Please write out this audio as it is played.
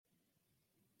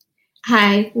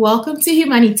Hi, welcome to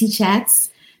Humanity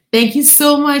Chats. Thank you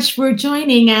so much for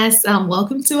joining us.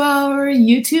 Welcome to our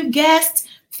YouTube guest,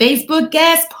 Facebook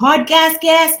guest, podcast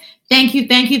guest. Thank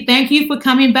you for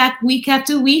coming back week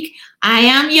after week. I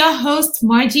am your host,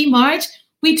 Margie Marge.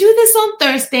 We do this on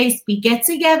Thursdays. We get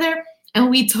together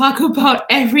and we talk about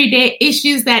everyday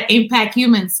issues that impact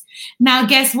humans. Now,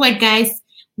 guess what, guys?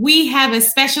 We have a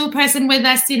special person with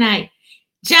us tonight.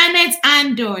 Janet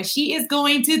Andor. She is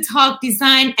going to talk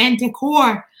design and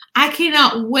decor. I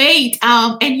cannot wait.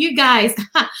 And you guys,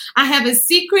 I have a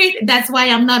secret. That's why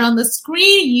I'm not on the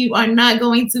screen. You are not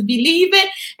going to believe it.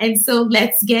 And so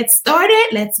let's get started.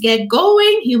 Let's get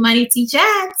going. Humanity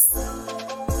Chats.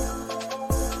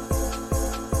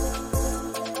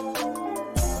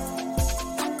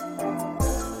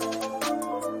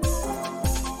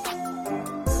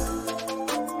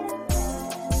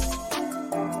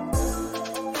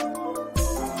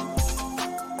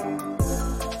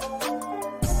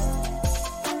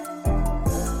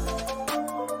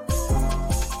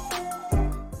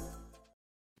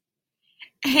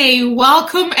 Hey,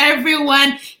 welcome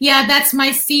everyone. Yeah, that's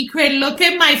my secret. Look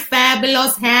at my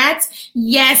fabulous hat.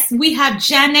 Yes, we have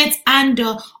Janet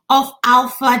Andor of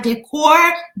Alpha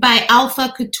Decor by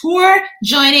Alpha Couture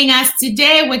joining us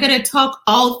today. We're going to talk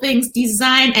all things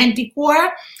design and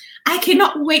decor. I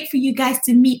cannot wait for you guys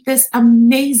to meet this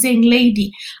amazing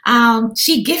lady.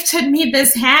 She gifted me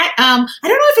this hat. I don't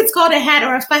know if it's called a hat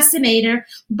or a fascinator,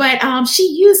 but she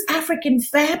used African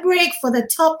fabric for the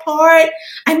top part.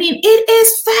 I mean, it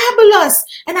is fabulous.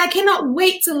 And I cannot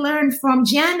wait to learn from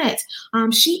Janet.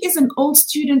 She is an old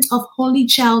student of Holy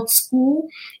Child School.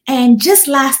 And just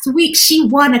last week, she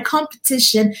won a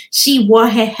competition. She wore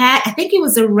her hat. I think it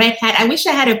was a red hat. I wish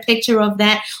I had a picture of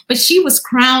that. But she was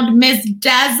crowned Miss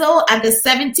Dazzle at the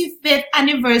 75th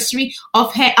anniversary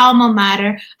of her alma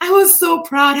mater. I was so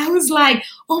proud. I was like,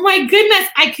 oh my goodness,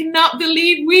 I cannot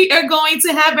believe we are going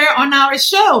to have her on our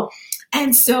show.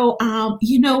 And so,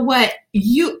 you know what?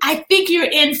 I think you're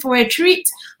in for a treat.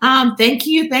 Thank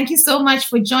you so much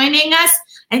for joining us.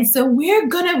 And so we're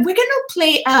gonna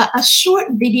play a short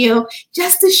video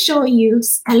just to show you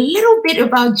a little bit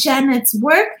about Janet's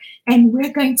work, and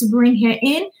we're going to bring her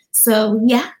in. So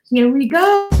yeah, here we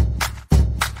go.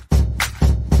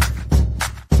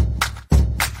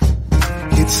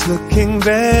 It's looking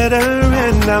better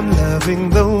and I'm loving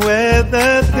the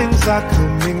weather. Things are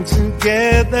coming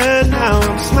together. Now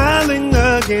I'm smiling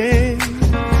again.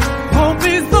 Hope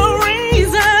is the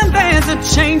reason there's a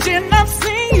changing of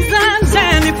seasons.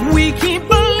 And if we keep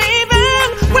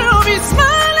believing, we'll be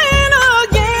smiling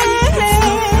again.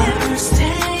 It's the first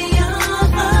day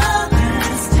of the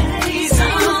best days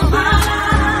of my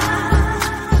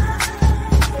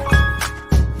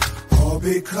life. All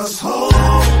because home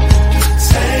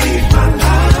saved my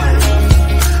life.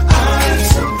 I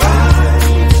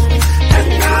survived, and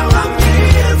now I'm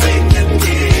living and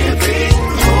giving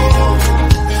home.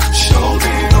 Show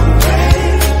me the way.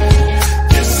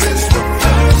 This is the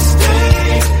first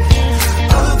day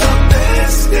of the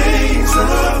best days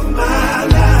of my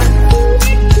life.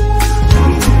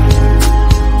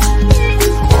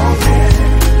 Oh yeah.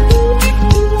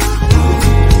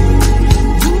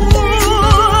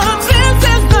 This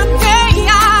is the day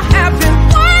I have been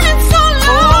waiting so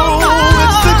long. Oh,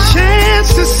 it's the chance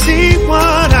to see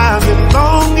what I've been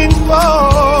longing for.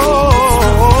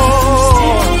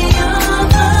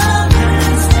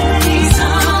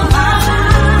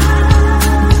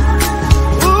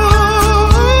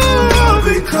 Ooh,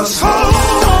 because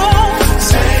home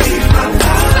saved my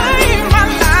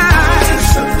life. I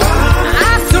survived.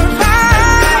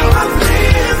 Now I'm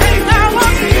living.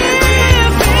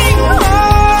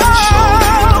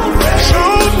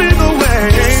 Show me the way.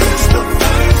 This is the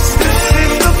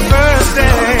first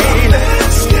day.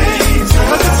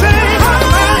 But it saved my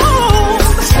life.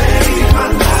 Saved my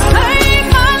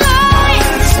life.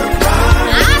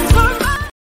 I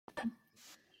survived.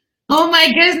 Oh my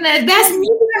goodness, that's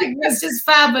music was just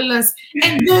fabulous.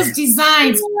 And those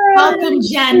designs. Welcome,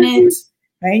 Janet.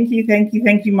 Thank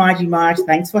you, Margie Marge.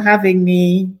 Thanks for having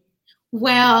me.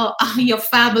 Well, your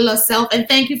fabulous self. And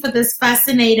thank you for this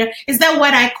fascinator. Is that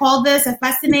what I call this? A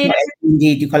fascinator? Yes,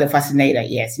 indeed, you call it fascinator.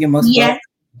 Yes, you're most Yeah. welcome.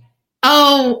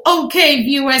 Oh, okay,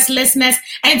 viewers, listeners,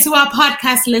 and to our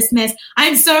podcast listeners.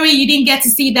 I'm sorry you didn't get to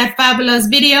see that fabulous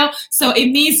video. So it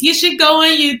means you should go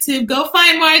on YouTube, go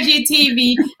find Margie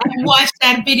TV and watch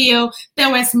that video.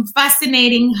 There were some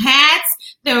fascinating hats.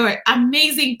 There were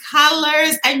amazing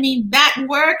colors. I mean, that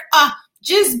work,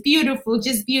 just beautiful,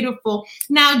 just beautiful.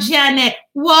 Now, Janet,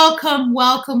 welcome.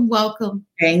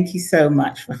 Thank you so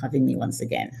much for having me once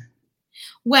again.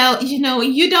 Well,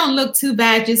 you don't look too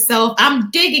bad yourself. I'm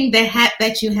digging the hat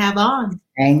that you have on.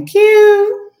 Thank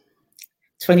you.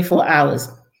 24 hours.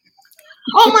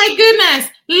 Oh my goodness.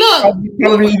 Look.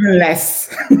 Probably even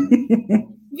less.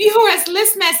 Viewers,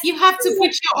 listeners, you have to put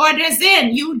your orders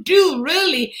in. You do,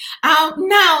 really.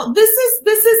 Now, this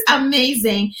is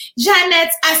amazing. Janet,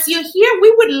 as you're here,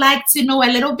 we would like to know a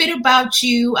little bit about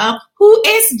you. Who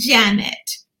is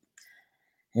Janet?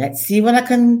 Let's see what I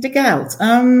can dig out.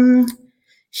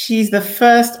 She's the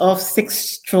first of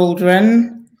 6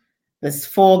 children. There's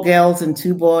 4 girls and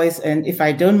 2 boys. And if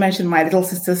I don't mention my little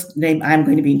sister's name, I'm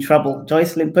going to be in trouble.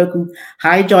 Joycelyn Poku.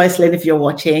 Hi, Joycelyn, if you're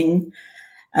watching.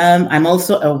 I'm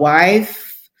also a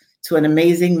wife to an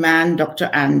amazing man, Dr.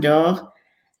 Andor.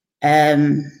 A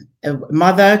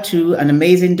mother to an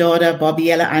amazing daughter,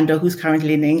 Bobbiella Andor, who's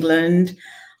currently in England.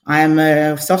 I'm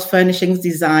a soft furnishings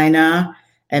designer,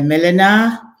 a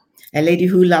milliner, a lady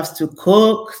who loves to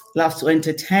cook, loves to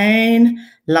entertain,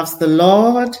 loves the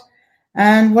Lord.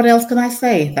 And what else can I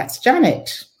say? That's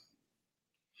Janet.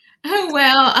 Oh,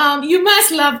 well, you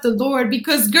must love the Lord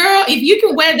because, girl, if you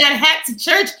can wear that hat to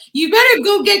church, you better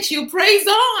go get your praise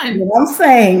on. You know what I'm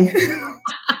saying?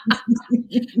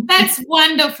 That's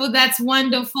wonderful. That's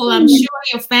wonderful. I'm sure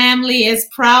your family is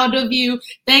proud of you.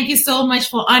 Thank you so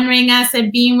much for honoring us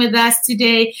and being with us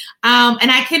today. And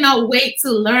I cannot wait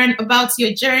to learn about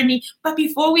your journey. But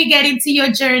before we get into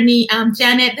your journey,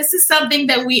 Janet, this is something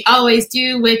that we always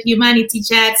do with Humanity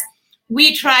Chats.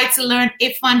 We try to learn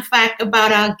a fun fact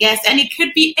about our guests, and it could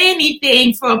be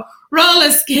anything from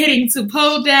roller skating to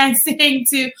pole dancing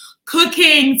to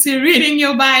cooking to reading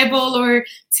your Bible or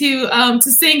to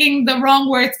singing the wrong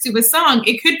words to a song.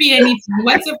 It could be anything.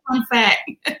 What's a fun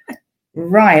fact?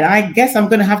 Right. I guess I'm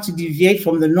going to have to deviate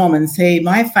from the norm and say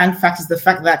my fun fact is the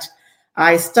fact that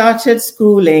I started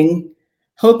schooling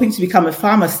hoping to become a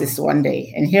pharmacist one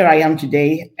day, and here I am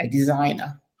today, a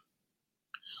designer.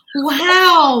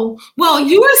 Wow. Well,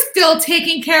 you are still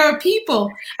taking care of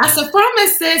people. As a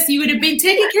pharmacist, you would have been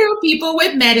taking care of people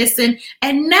with medicine.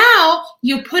 And now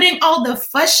you're putting all the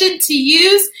fashion to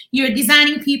use. You're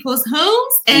designing people's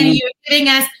homes and you're giving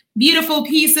us beautiful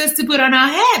pieces to put on our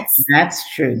heads. That's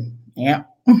true. Yeah.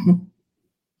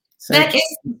 So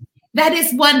that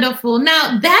is wonderful.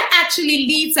 Now, that actually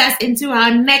leads us into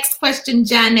our next question,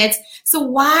 Janet. So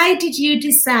why did you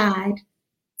decide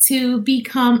to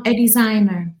become a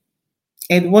designer?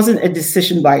 It wasn't a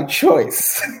decision by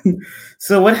choice.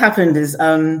 So what happened is,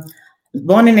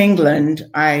 born in England,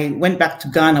 I went back to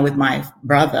Ghana with my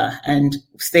brother and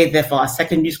stayed there for our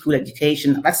secondary school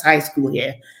education. That's high school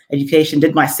here, education,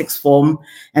 did my 6th form,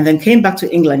 and then came back to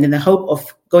England in the hope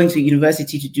of going to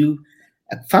university to do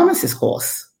a pharmacist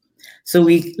course. So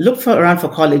we looked around for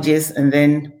colleges, and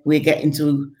then we get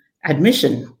into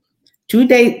admission.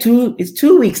 It's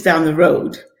 2 weeks down the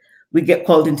road, we get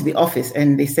called into the office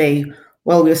and they say,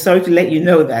 well, we're sorry to let you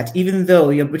know that even though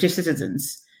you're British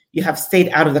citizens, you have stayed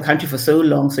out of the country for so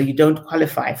long, so you don't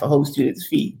qualify for home students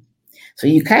fee. So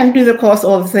you can do the course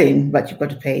all the same, but you've got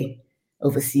to pay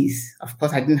overseas. Of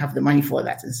course, I didn't have the money for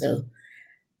that. And so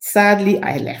sadly,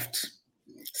 I left.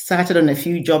 Started on a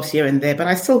few jobs here and there, but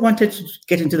I still wanted to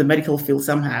get into the medical field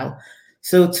somehow.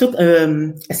 So took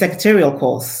a secretarial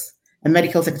course, a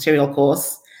medical secretarial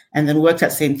course, and then worked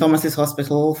at St. Thomas's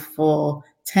Hospital for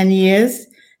 10 years.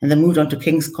 And then moved on to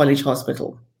King's College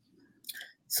Hospital.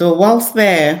 So whilst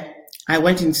there, I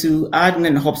went into Arden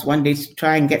and Hobbs one day to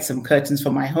try and get some curtains for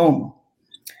my home.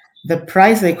 The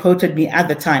price they quoted me at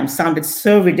the time sounded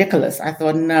so ridiculous. I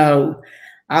thought, no,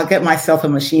 I'll get myself a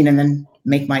machine and then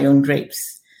make my own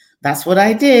drapes. That's what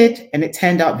I did. And it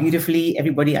turned out beautifully.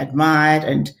 Everybody admired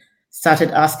and started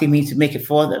asking me to make it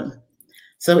for them.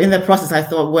 So in the process, I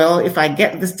thought, well, if I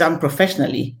get this done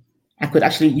professionally, I could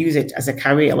actually use it as a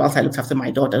career whilst I looked after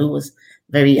my daughter, who was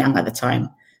very young at the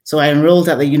time. So I enrolled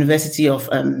at the University of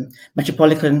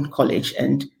Metropolitan College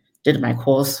and did my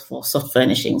course for soft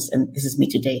furnishings. And this is me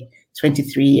today,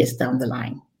 23 years down the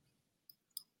line.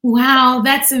 Wow,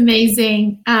 that's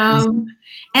amazing. And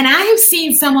I have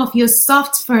seen some of your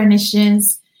soft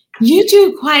furnishings. You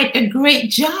do quite a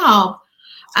great job.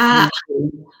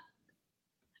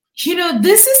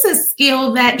 This is a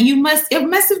skill that it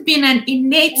must have been an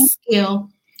innate skill.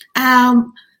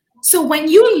 So when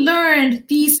you learned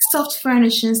these soft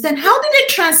furnishings, then how did it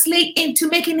translate into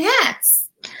making hats?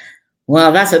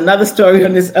 Well, that's another story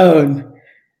on its own.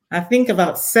 I think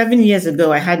about 7 years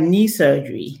ago, I had knee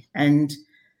surgery. And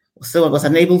so I was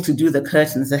unable to do the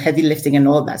curtains, the heavy lifting and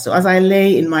all that. So as I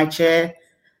lay in my chair,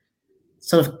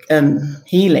 sort of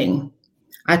healing,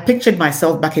 I pictured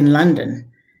myself back in London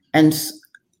and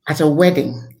at a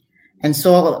wedding, and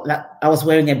saw that I was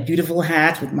wearing a beautiful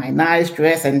hat with my nice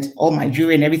dress and all my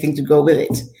jewelry and everything to go with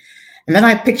it. And then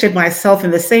I pictured myself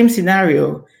in the same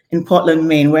scenario in Portland,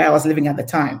 Maine, where I was living at the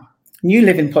time. You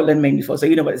live in Portland, Maine before, so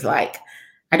you know what it's like.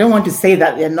 I don't want to say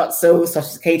that they're not so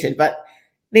sophisticated, but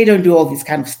they don't do all this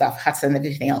kind of stuff, hats and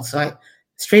everything else. So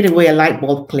straight away a light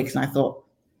bulb clicked, and I thought,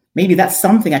 maybe that's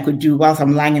something I could do whilst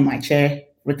I'm lying in my chair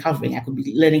recovering. I could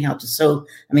be learning how to sew,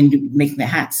 making the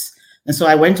hats. And so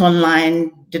I went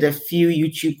online, did a few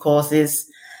YouTube courses,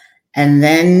 and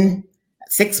then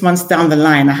 6 months down the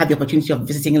line, I had the opportunity of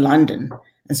visiting London.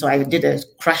 And so I did a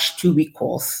crash 2-week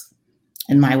course,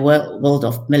 and my world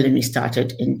of millinery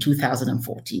started in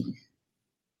 2014.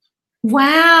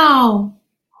 Wow.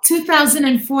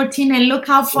 2014, and look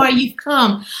how far you've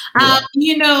come.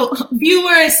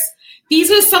 Viewers, these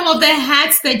are some of the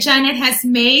hats that Janet has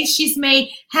made. She's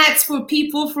made hats for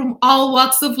people from all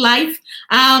walks of life.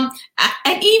 And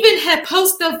even her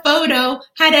poster photo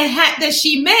had a hat that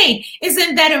she made.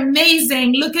 Isn't that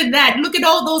amazing? Look at that. Look at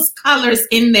all those colors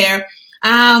in there.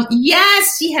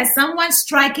 Yes, she has someone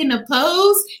striking a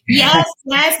pose. Yes,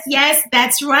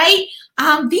 that's right.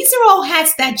 These are all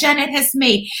hats that Janet has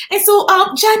made. And so,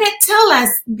 Janet, tell us,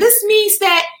 this means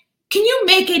that, can you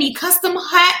make any custom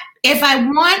hat if I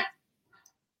want?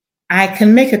 I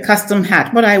can make a custom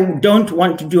hat. What I don't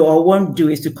want to do or won't do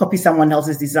is to copy someone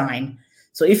else's design.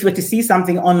 So if you were to see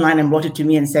something online and brought it to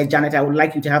me and said, Janet, I'd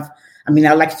like you to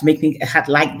make me a hat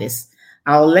like this,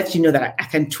 I'll let you know that I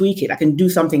can tweak it. I can do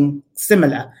something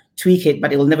similar, tweak it,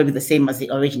 but it will never be the same as the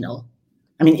original.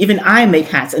 Even I make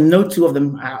hats and no two of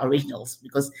them are originals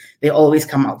because they always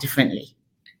come out differently.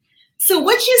 So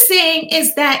what you're saying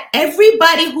is that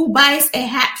everybody who buys a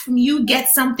hat from you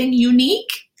gets something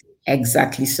unique?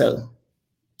 Exactly so.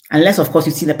 Unless, of course,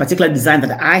 you've seen a particular design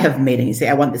that I have made and you say,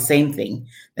 I want the same thing,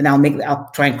 then I'll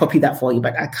try and copy that for you.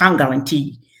 But I can't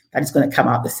guarantee that it's going to come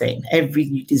out the same. Every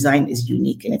new design is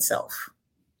unique in itself.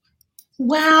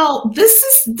 Wow, this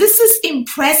is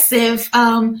impressive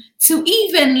to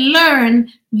even learn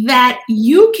that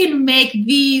you can make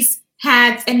these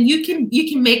hats and you can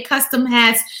make custom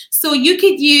hats. So you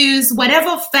could use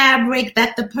whatever fabric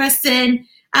that the person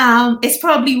is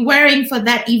probably wearing for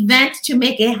that event to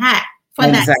make a hat for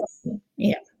exactly. that.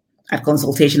 Yeah. At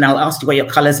consultation, I'll ask you what your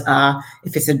colors are.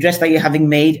 If it's a dress that you're having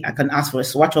made, I can ask for a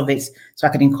swatch of it so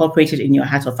I can incorporate it in your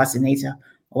hat or fascinator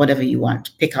or whatever you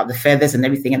want. Pick out the feathers and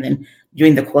everything. And then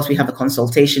during the course, we have a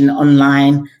consultation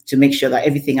online to make sure that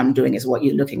everything I'm doing is what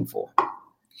you're looking for.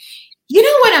 You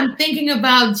know what I'm thinking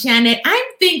about, Janet? I'm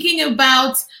thinking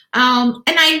about, and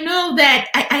I know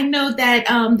that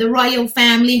the royal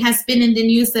family has been in the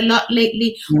news a lot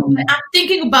lately. Mm-hmm. But I'm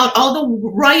thinking about all the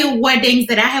royal weddings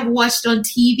that I have watched on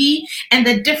TV and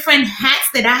the different hats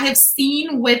that I have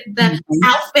seen with the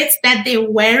outfits that they're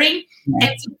wearing. Yeah.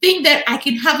 And to think that I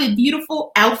can have a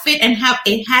beautiful outfit and have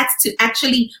a hat to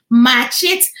actually match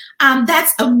it,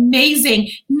 that's amazing.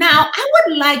 Now, I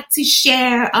would like to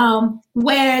share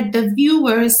where the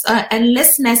viewers and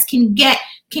listeners can get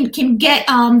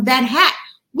that hat.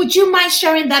 Would you mind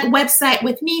sharing that website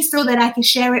with me so that I can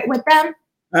share it with them?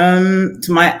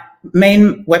 To my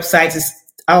main website is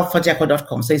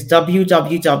alphadeco.com. So it's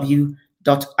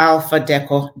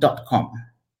www.alphadeco.com.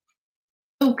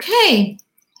 Okay.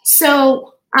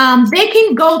 So they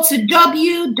can go to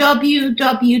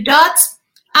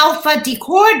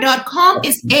www.alphadecor.com.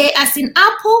 It's A as in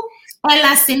apple, L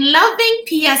as in loving,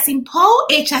 P as in Paul,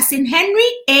 H as in Henry,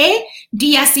 A,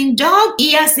 D as in dog,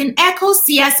 E as in echo,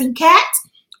 C as in cat,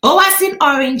 O as in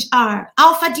orange, R,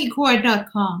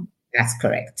 alphadecor.com. That's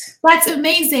correct. That's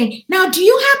amazing. Now, do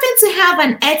you happen to have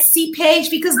an Etsy page?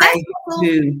 Because that's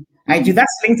I do.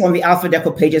 That's linked on the Alpha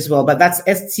Deco page as well, but that's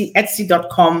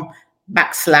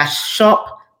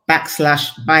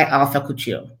etsy.com/shop/by Alpha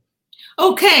Couture.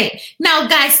 Okay. Now,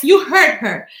 guys, you heard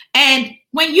her. And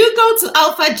when you go to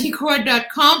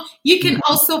alphadecor.com, you can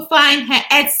also find her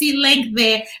Etsy link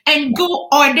there and go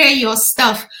order your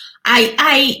stuff.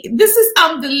 This is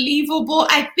unbelievable.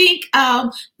 I think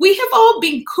we have all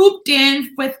been cooped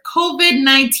in with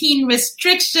COVID-19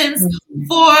 restrictions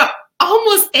for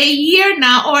almost a year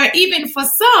now, or even for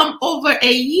some over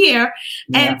a year.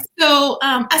 Yeah. And so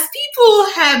as people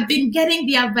have been getting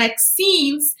their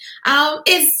vaccines,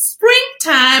 it's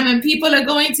springtime and people are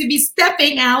going to be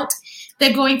stepping out.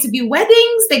 They're going to be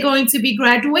weddings. They're going to be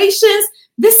graduations.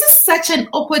 This is such an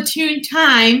opportune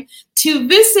time to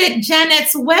visit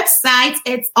Janet's website.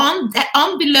 It's on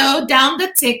below, down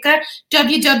the ticker,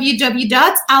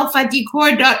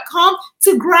 www.alphadecor.com,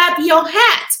 to grab your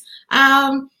hat.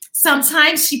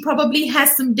 Sometimes she probably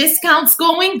has some discounts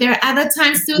going. There are other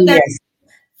times too that... Yes.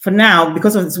 For now,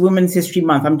 because of this Women's History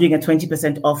Month, I'm doing a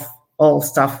 20% off all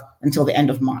stuff until the end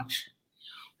of March.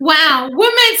 Wow.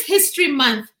 Women's History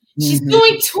Month. She's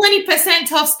doing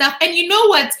 20% off stuff. And you know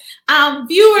what,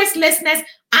 viewers, listeners,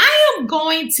 I am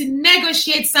going to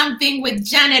negotiate something with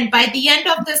Janet by the end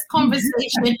of this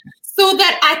conversation so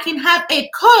that I can have a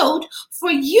code for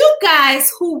you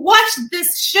guys who watch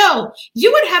this show.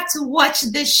 You would have to watch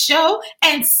this show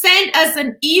and send us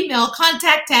an email,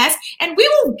 contact us, and we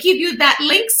will give you that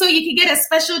link so you can get a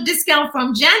special discount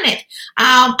from Janet.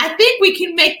 I think we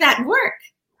can make that work.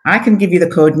 I can give you the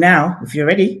code now if you're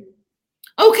ready.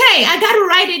 Okay, I got to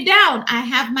write it down. I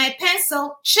have my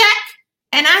pencil, check,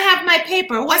 and I have my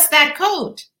paper. What's that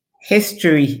code?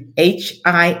 History,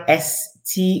 HISTORY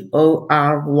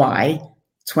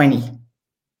 20.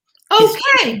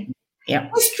 Okay. Yeah.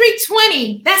 History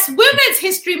 20. That's Women's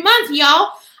History Month,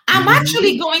 y'all. I'm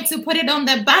actually going to put it on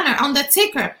the banner, on the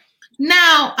ticker.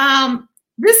 Now,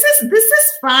 this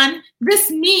is fun.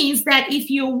 This means that if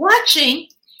you're watching,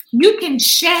 you can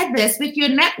share this with your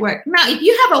network. Now, if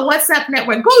you have a WhatsApp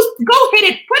network, go hit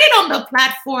it, put it on the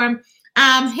platform.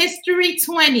 History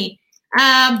 20.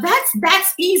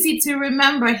 That's easy to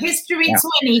remember. History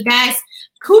 20, guys.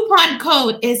 Coupon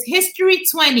code is History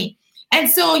 20. And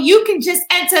so you can just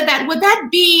enter that. Would that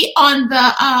be on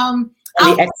the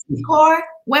Etsy Core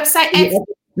website? Etsy?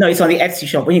 No, it's on the Etsy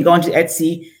shop. When you go onto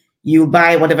Etsy, you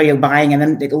buy whatever you're buying, and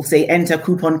then it'll say enter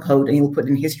coupon code, and you'll put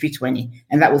in History 20,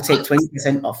 and that will take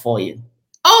 20% off for you.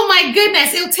 Oh my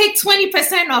goodness, it'll take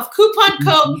 20% off. Coupon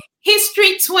code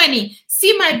History 20.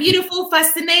 See my beautiful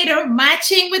fascinator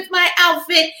matching with my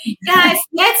outfit. Guys,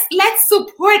 let's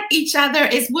support each other.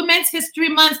 It's Women's History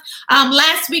Month.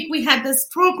 Last week we had this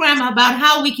program about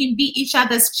how we can be each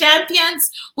other's champions.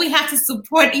 We have to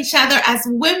support each other as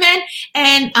women.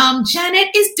 And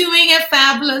Janet is doing a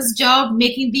fabulous job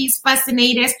making these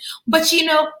fascinators. But you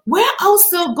know, we're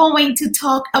also going to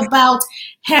talk about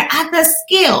her other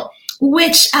skill,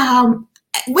 which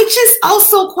is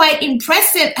also quite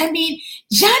impressive. I mean,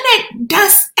 Janet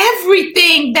does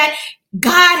everything that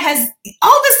God has,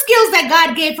 all the skills that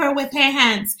God gave her with her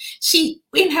hands. She,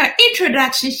 in her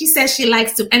introduction, she says she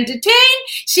likes to entertain,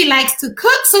 she likes to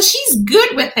cook, so she's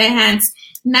good with her hands.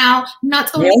 Now,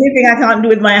 not only— The only thing I can't do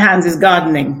with my hands is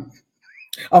gardening,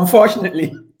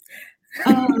 unfortunately.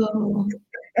 Oh,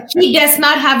 she does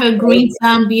not have a green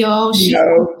thumb, y'all.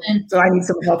 No, so I need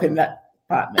some help in that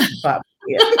part.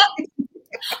 Yeah.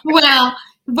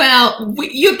 Well,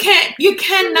 you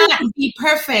cannot be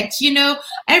perfect. You know,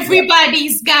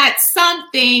 everybody's got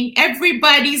something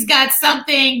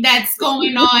that's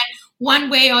going on one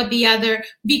way or the other,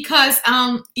 because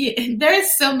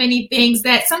there's so many things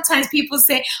that sometimes people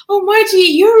say, oh,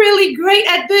 Margie, you're really great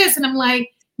at this. And I'm like,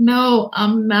 no,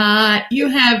 I'm not. You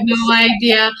have no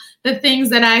idea the things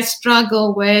that I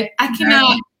struggle with. I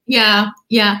cannot. Yeah.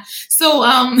 So,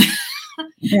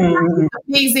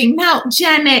 amazing. Now,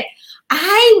 Janet,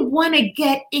 I want to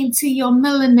get into your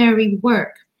millinery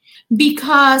work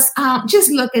because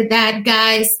just look at that,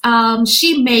 guys.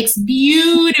 She makes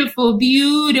beautiful,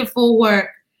 beautiful work.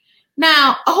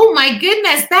 Now, oh my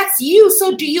goodness, that's you.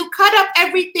 So do you cut up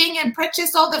everything and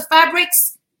purchase all the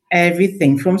fabrics?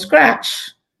 Everything from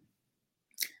scratch.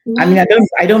 I mean,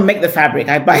 I don't make the fabric.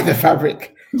 I buy the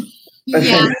fabric.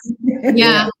 Yeah.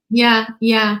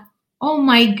 Oh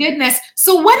my goodness.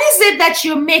 So what is it that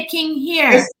you're making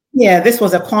here? This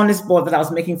was a cornice board that I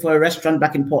was making for a restaurant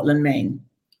back in Portland, Maine.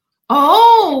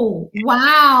 Oh,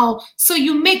 wow. So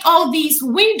you make all these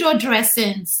window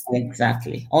dressings.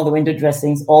 Exactly. All the window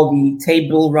dressings, all the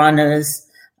table runners,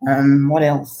 what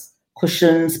else?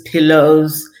 Cushions,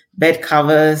 pillows, bed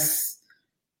covers,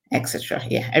 etc.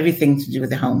 Yeah, everything to do with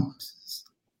the home.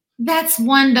 That's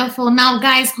wonderful. Now,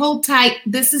 guys, hold tight.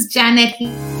 This is Janet.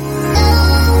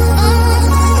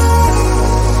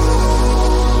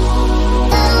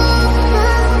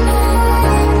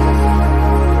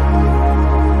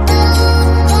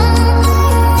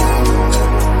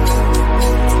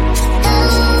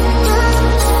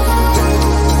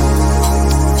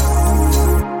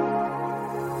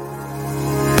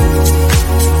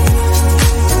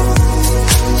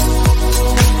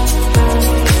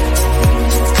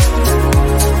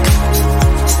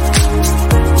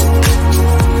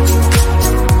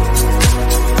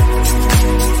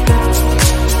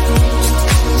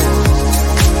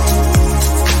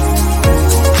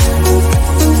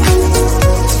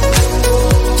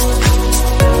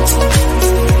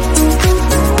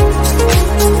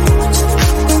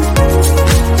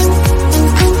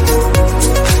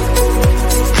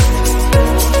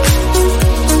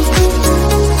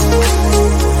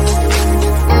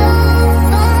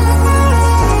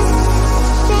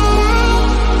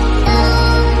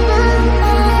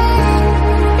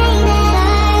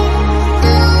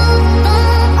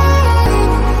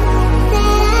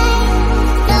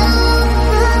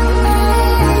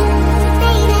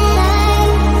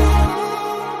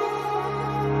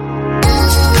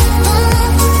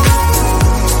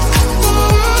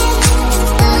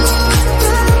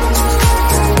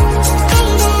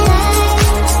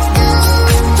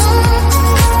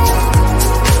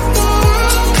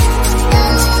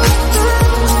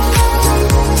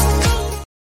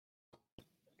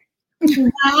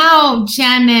 Oh,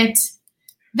 Janet,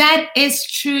 that is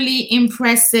truly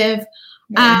impressive.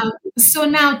 So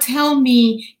now tell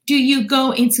me, do you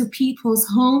go into people's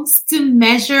homes to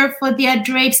measure for their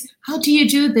drapes? How do you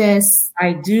do this?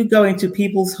 I do go into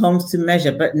people's homes to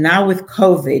measure, but now with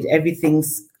COVID,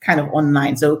 everything's kind of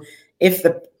online. So if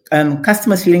the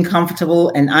customer's feeling comfortable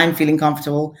and I'm feeling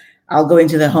comfortable, I'll go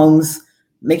into their homes,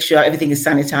 make sure everything is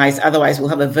sanitized. Otherwise, we'll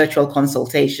have a virtual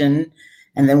consultation.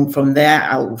 And then from there,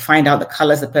 I'll find out the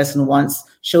colors the person wants,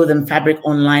 show them fabric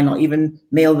online, or even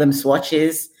mail them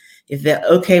swatches. If they're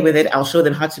okay with it, I'll show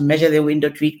them how to measure their window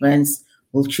treatments.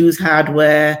 We'll choose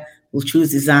hardware, we'll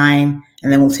choose design, and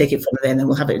then we'll take it from there, and then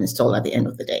we'll have it installed at the end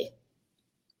of the day.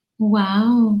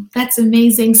 Wow, that's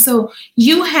amazing. So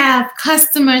you have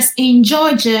customers in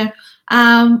Georgia,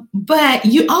 but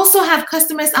you also have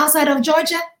customers outside of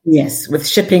Georgia? Yes, with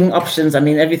shipping options. I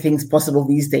mean, everything's possible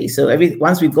these days. So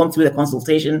once we've gone through the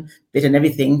consultation bit and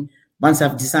everything, once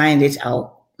I've designed it,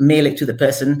 I'll mail it to the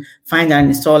person, find an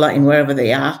installer in wherever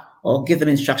they are, or give them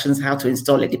instructions how to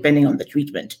install it, depending on the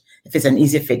treatment. If it's an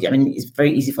easy fit, I mean, it's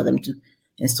very easy for them to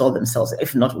install themselves.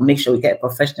 If not, we'll make sure we get a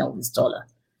professional installer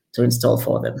to install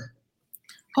for them.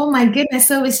 Oh my goodness.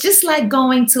 So it's just like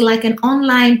going to like an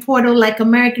online portal like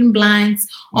American Blinds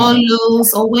or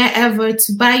Lowe's or wherever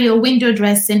to buy your window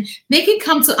dressing. They can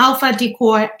come to Alpha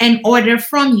Decor and order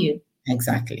from you.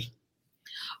 Exactly.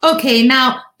 Okay,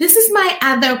 now this is my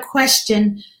other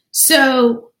question.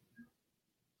 So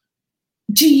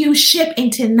do you ship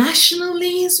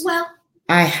internationally as well?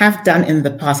 I have done in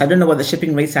the past. I don't know what the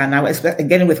shipping rates are now.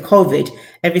 Again, with COVID,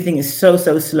 everything is so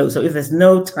slow. So if there's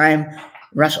no time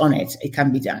rush on it, it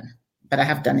can be done. But I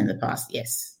have done in the past,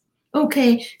 yes.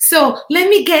 Okay, so let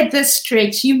me get this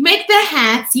straight. You make the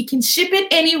hats. You can ship it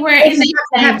anywhere.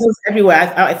 Hats goes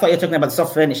everywhere. I thought you were talking about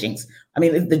soft furnishings. I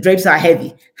mean, the drapes are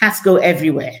heavy. Hats go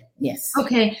everywhere. Yes.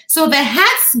 Okay, so the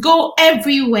hats go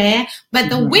everywhere, but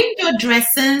the window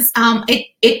dressings,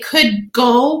 it could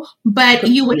go, but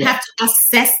you would have to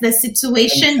assess the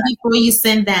situation before you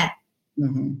send that.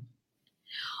 Mm-hmm.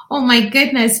 Oh my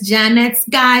goodness, Janet.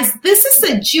 Guys, this is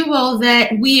a jewel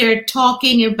that we are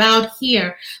talking about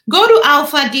here. Go to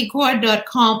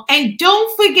alphadecor.com and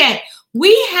don't forget,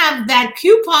 we have that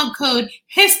coupon code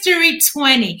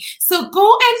HISTORY20. So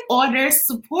go and order,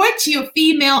 support your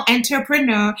female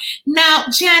entrepreneur. Now,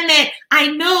 Janet, I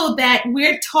know that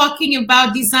we're talking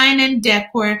about design and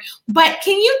decor, but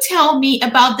can you tell me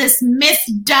about this Miss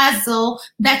Dazzle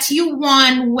that you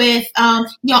won with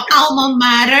your alma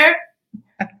mater?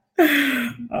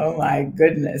 Oh my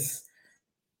goodness.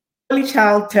 Early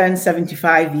Child turned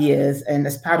 75 years, and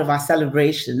as part of our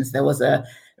celebrations, there was a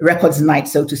records night,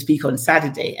 so to speak, on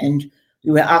Saturday, and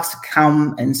we were asked to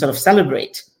come and sort of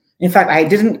celebrate. In fact, I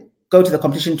didn't go to the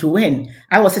competition to win.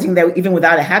 I was sitting there even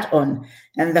without a hat on,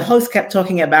 and the host kept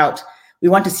talking about, we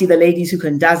want to see the ladies who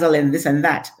can dazzle and this and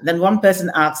that. Then one person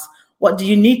asked, what do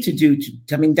you need to do to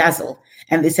dazzle?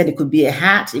 And they said it could be a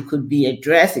hat, it could be a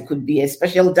dress, it could be a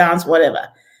special dance, whatever.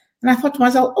 And I thought to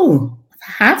myself, oh,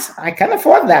 hats? I can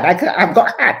afford that. I've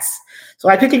got hats. So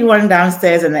I quickly went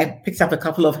downstairs and I picked up a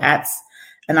couple of hats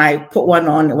and I put one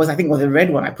on. I think it was a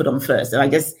red one I put on first. And I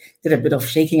just did a bit of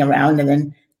shaking around and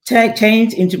then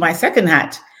changed into my second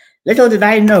hat. Little did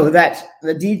I know that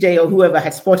the DJ or whoever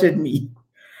had spotted me.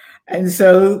 And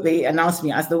so they announced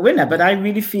me as the winner. But I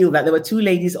really feel that there were two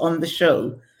ladies on the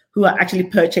show who actually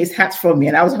purchased hats from me.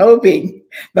 And I was hoping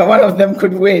that one of them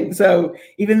could win. So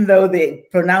even though they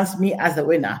pronounced me as the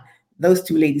winner, those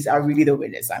two ladies are really the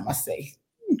winners, I must say.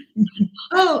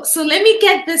 Oh, so let me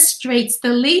get this straight.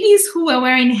 The ladies who were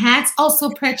wearing hats also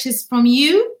purchased from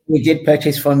you? They did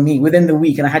purchase from me within the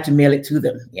week, and I had to mail it to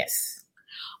them. Yes.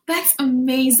 That's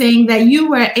amazing that you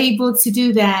were able to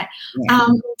do that. Yeah.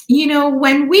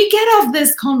 When we get off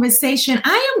this conversation,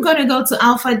 I am going to go to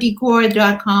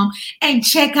alphadecor.com and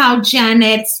check out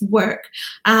Janet's work.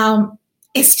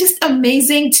 It's just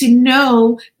amazing to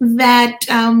know that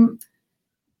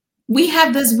we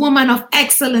have this woman of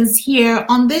excellence here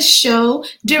on this show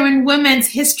during Women's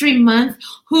History Month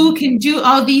who can do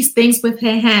all these things with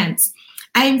her hands.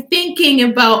 I'm thinking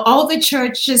about all the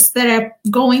churches that are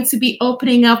going to be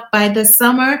opening up by the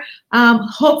summer,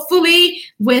 hopefully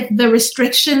with the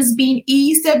restrictions being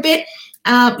eased a bit.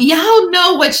 Y'all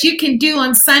know what you can do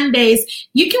on Sundays.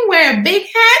 You can wear a big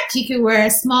hat, you can wear a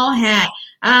small hat.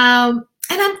 And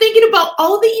I'm thinking about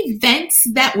all the events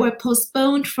that were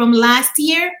postponed from last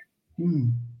year.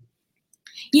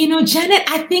 Janet,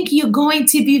 I think you're going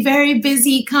to be very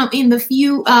busy in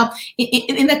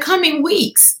the coming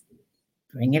weeks.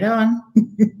 Bring it on.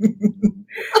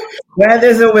 Where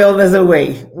there's a will, there's a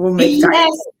way. We'll make time.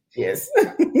 Yes.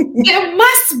 There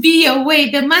must be a way.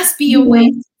 There must be a way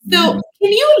to So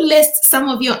can you list some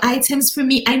of your items for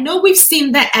me? I know we've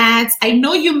seen the ads. I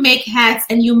know you make hats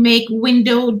and you make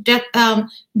window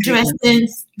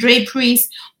dressings, draperies,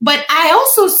 but I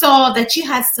also saw that you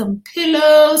had some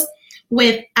pillows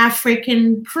with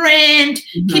African print.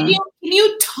 Can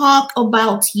you talk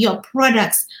about your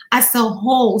products as a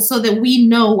whole so that we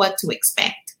know what to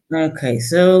expect? Okay,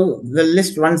 so the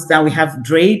list runs down. We have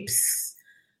drapes,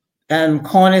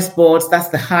 cornice boards. That's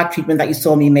the hard treatment that you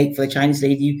saw me make for the Chinese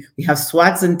lady. We have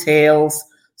swags and tails,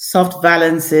 soft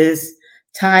valances,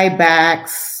 tie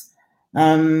backs.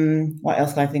 What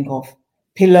else can I think of?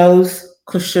 Pillows,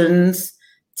 cushions,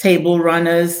 table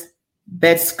runners,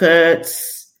 bed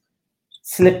skirts,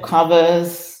 slip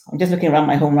covers. I'm just looking around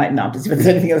my home right now to see if there's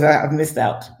anything else I've missed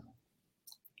out.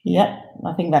 Yeah,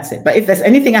 I think that's it. But if there's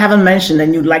anything I haven't mentioned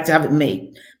and you'd like to have it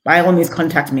made, by all means,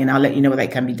 contact me and I'll let you know whether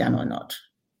it can be done or not.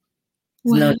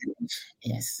 Wow.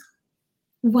 Yes.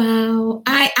 Wow.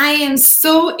 I am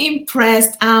so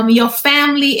impressed. Your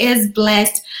family is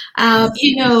blessed.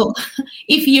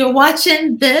 If you're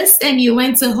watching this and you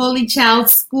went to Holy Child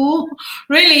School,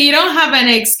 really, you don't have an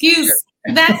excuse.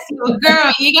 That's your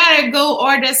girl. You gotta go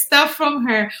order stuff from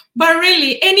her. But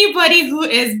really, anybody who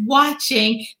is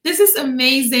watching, this is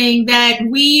amazing that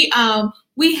we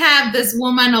have this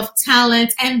woman of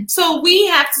talent, and so we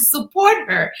have to support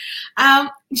her.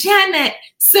 Janet,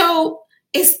 so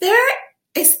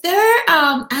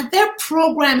are there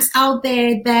programs out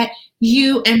there that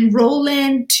you enroll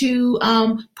in to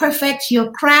perfect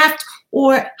your craft,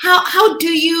 or how do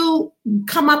you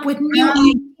come up with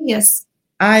new ideas?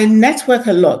 I network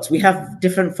a lot. We have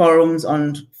different forums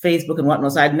on Facebook and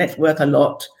whatnot. So I network a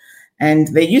lot. And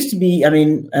there used to be,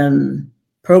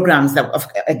 programs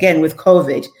that, again, with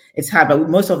COVID, it's hard, but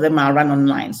most of them are run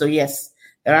online. So yes,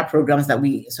 there are programs that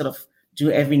we sort of do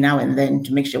every now and then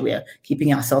to make sure we are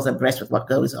keeping ourselves abreast with what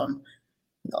goes on,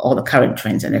 all the current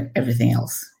trends and everything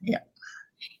else. Yeah.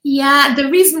 Yeah, the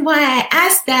reason why I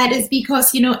asked that is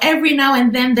because, every now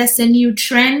and then there's a new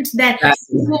trend that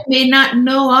people may not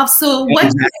know of. So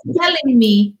what you're telling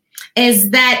me is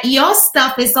that your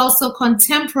stuff is also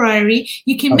contemporary.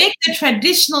 You can make the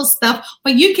traditional stuff,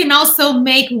 but you can also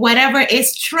make whatever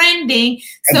is trending.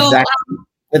 So exactly.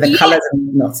 With the colors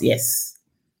and notes, yes.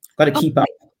 Got to keep up.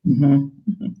 Mm-hmm.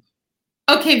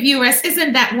 Okay, viewers,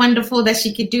 isn't that wonderful that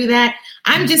she could do that?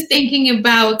 I'm just thinking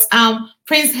about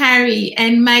Prince Harry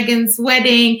and Meghan's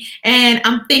wedding, and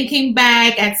I'm thinking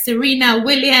back at Serena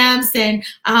Williams and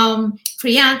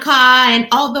Priyanka and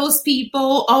all those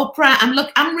people, Oprah.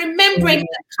 I'm remembering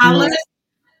the colors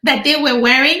that they were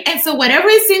wearing, and so whatever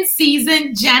is in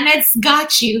season, Janet's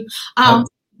got you. I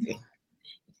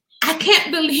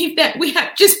can't believe that we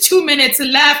have just 2 minutes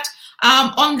left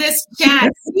on this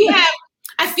chat.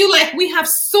 I feel like we have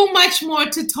so much more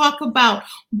to talk about,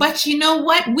 but you know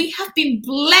what? We have been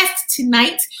blessed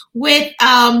tonight with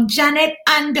Janet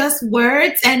Andoh's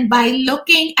words, and by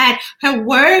looking at her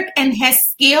work and her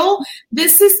skill,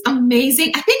 this is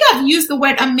amazing. I think I've used the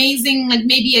word amazing like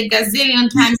maybe a gazillion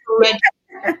times already.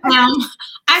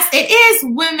 As it is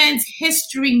Women's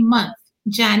History Month,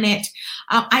 Janet,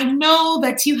 I know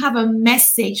that you have a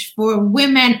message for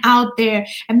women out there,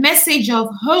 a message of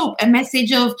hope, a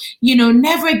message of,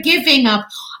 never giving up.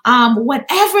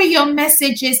 Whatever your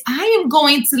message is, I am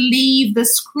going to leave the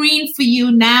screen for you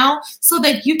now so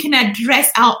that you can address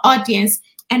our audience.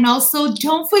 And also,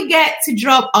 don't forget to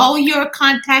drop all your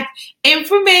contact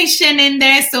information in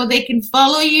there so they can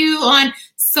follow you on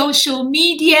social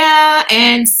media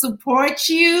and support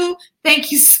you.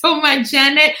 Thank you so much,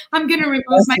 Janet. I'm going to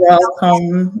remove myself.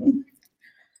 Welcome.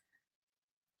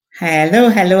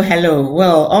 Hello.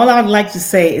 Well, all I'd like to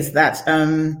say is that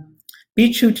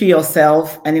be true to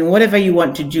yourself, and in whatever you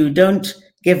want to do, don't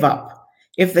give up.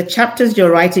 If the chapters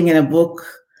you're writing in a book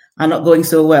are not going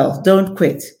so well, don't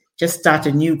quit. Just start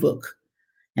a new book.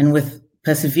 And with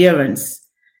perseverance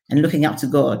and looking up to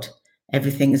God,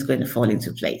 everything is going to fall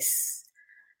into place.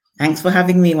 Thanks for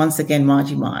having me once again,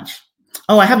 Margie Marge.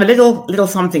 Oh, I have a little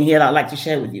something here that I'd like to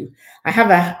share with you. I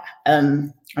have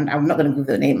I'm not going to give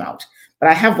the name out, but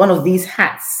I have one of these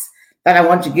hats that I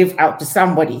want to give out to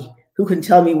somebody who can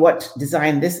tell me what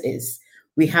design this is.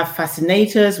 We have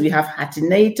fascinators, we have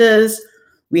hatinators,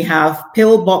 we have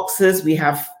pill boxes, we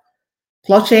have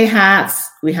cloche hats,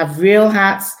 we have real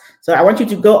hats. So I want you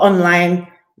to go online,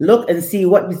 look and see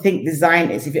what you think design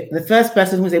is. If you're the first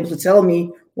person who's able to tell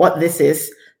me what this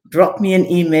is, drop me an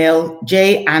email,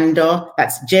 jandoh,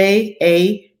 that's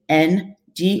JANDOH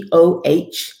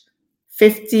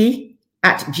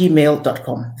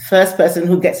 50@gmail.com. First person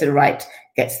who gets it right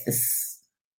gets this.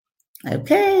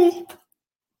 Okay.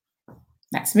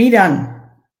 That's me done.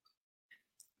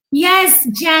 Yes,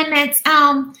 Janet.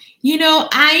 I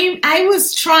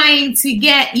was trying to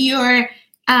get your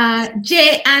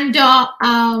J and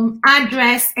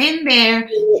address in there.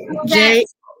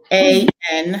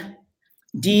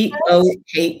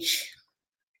 JANDOH.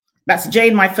 That's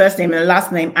Jane, my first name, and the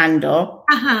last name Andor.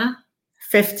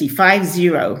 50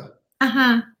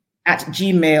 at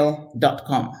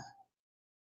gmail.com.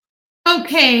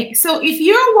 Okay, so if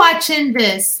you're watching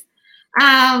this,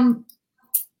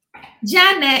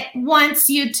 Janet wants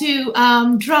you to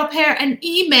drop her an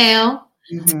email,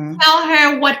 tell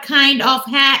her what kind of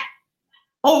hat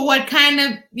or what kind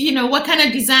of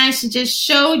design she just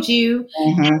showed you.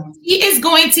 She is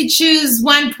going to choose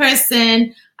one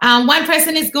person. One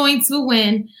person is going to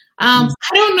win. I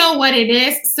don't know what it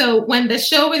is. So when the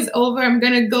show is over, I'm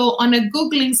going to go on a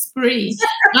Googling spree.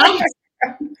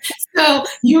 So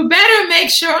you better make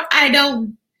sure I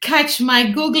don't catch my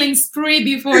Googling spree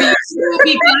before you do,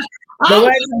 because the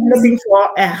word I'm looking for: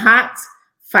 a hat,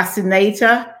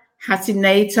 fascinator,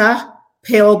 hatinator,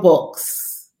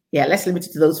 pillbox. Yeah, let's limit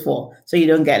it to those 4 so you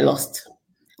don't get lost.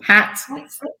 Hat,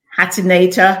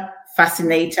 hatinator,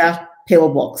 fascinator,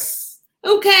 pillbox.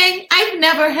 Okay, I've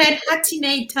never heard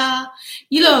hatinator.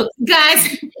 Look,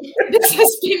 guys, this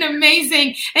has been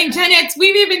amazing. And Janet,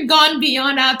 we've even gone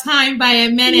beyond our time by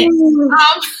a minute.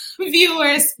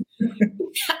 Viewers,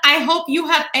 I hope you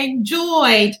have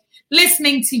enjoyed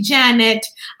listening to Janet.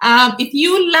 If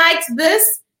you liked this,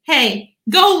 hey,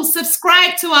 go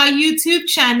subscribe to our YouTube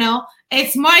channel.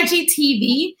 It's Margie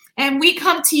TV, and we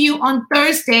come to you on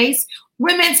Thursdays,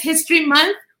 Women's History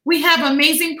Month. We have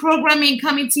amazing programming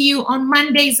coming to you on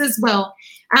Mondays as well.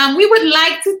 We would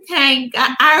like to thank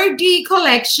RD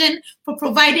Collection for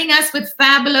providing us with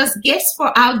fabulous gifts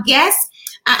for our guests.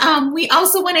 We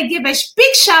also want to give a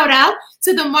big shout out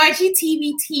to the Margie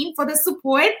TV team for the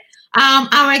support.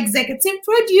 Our executive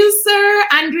producer,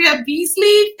 Andrea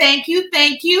Beasley, thank you.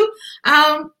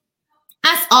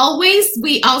 As always,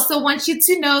 we also want you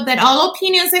to know that all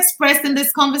opinions expressed in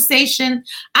this conversation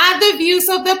are the views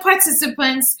of the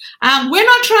participants. We're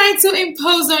not trying to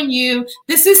impose on you.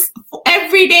 This is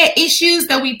everyday issues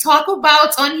that we talk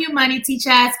about on Humanity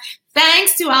Chats.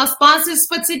 Thanks to our sponsors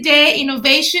for today,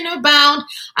 Innovation Abound.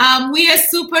 We are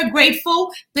super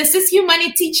grateful. This is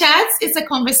Humanity Chats. It's a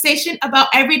conversation about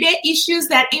everyday issues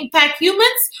that impact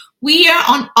humans. We are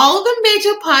on all the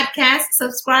major podcasts.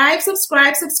 Subscribe.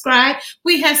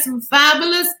 We have some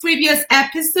fabulous previous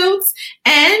episodes,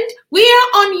 and we are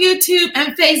on YouTube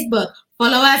and Facebook.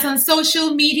 Follow us on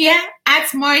social media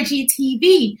at Margie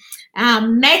TV.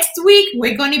 Next week,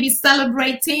 we're going to be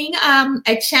celebrating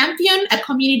a champion, a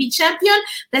community champion,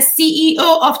 the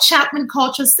CEO of Chapman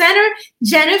Culture Center,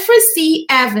 Jennifer C.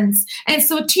 Evans. And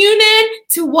so tune in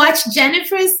to watch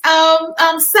Jennifer's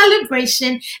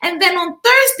celebration. And then on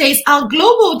Thursdays, our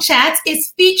global chat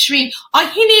is featuring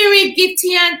Ohiniri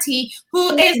Giftianti,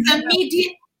 who is a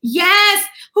media... Yes,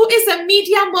 who is a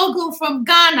media mogul from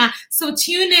Ghana. So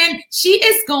tune in. She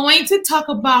is going to talk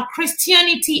about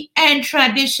Christianity and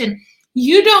tradition.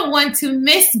 You don't want to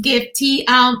miss Gifty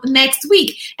next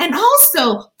week. And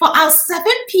also for our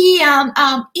 7 p.m.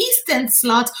 Eastern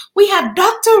slot, we have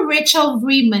Dr. Rachel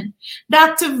Vreeman.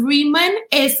 Dr. Vreeman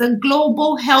is a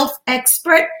global health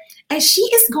expert, and she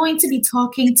is going to be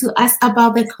talking to us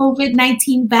about the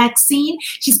COVID-19 vaccine.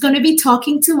 She's going to be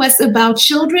talking to us about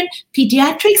children,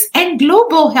 pediatrics, and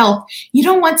global health. You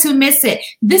don't want to miss it.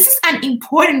 This is an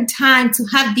important time to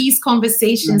have these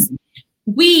conversations.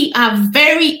 We are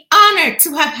very honored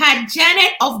to have had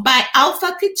Janet of By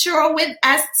Alpha Couture with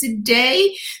us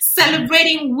today,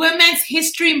 celebrating Women's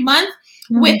History Month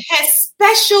with her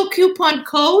special coupon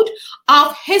code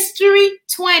of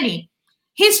History20.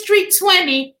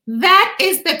 History20, that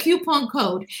is the coupon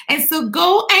code. And so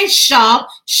go and shop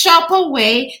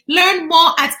away, learn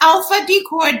more at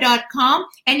alphadecor.com,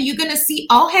 and you're going to see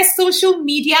all her social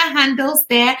media handles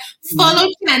there. Follow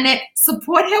Janet,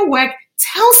 support her work,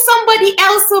 tell somebody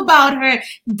else about her.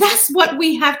 That's what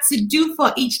we have to do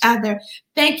for each other.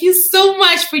 Thank you so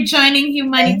much for joining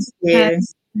Humanity.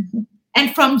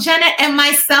 And from Janet and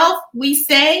myself, we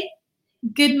say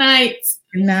good night.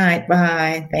 Good night.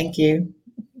 Bye. Thank you.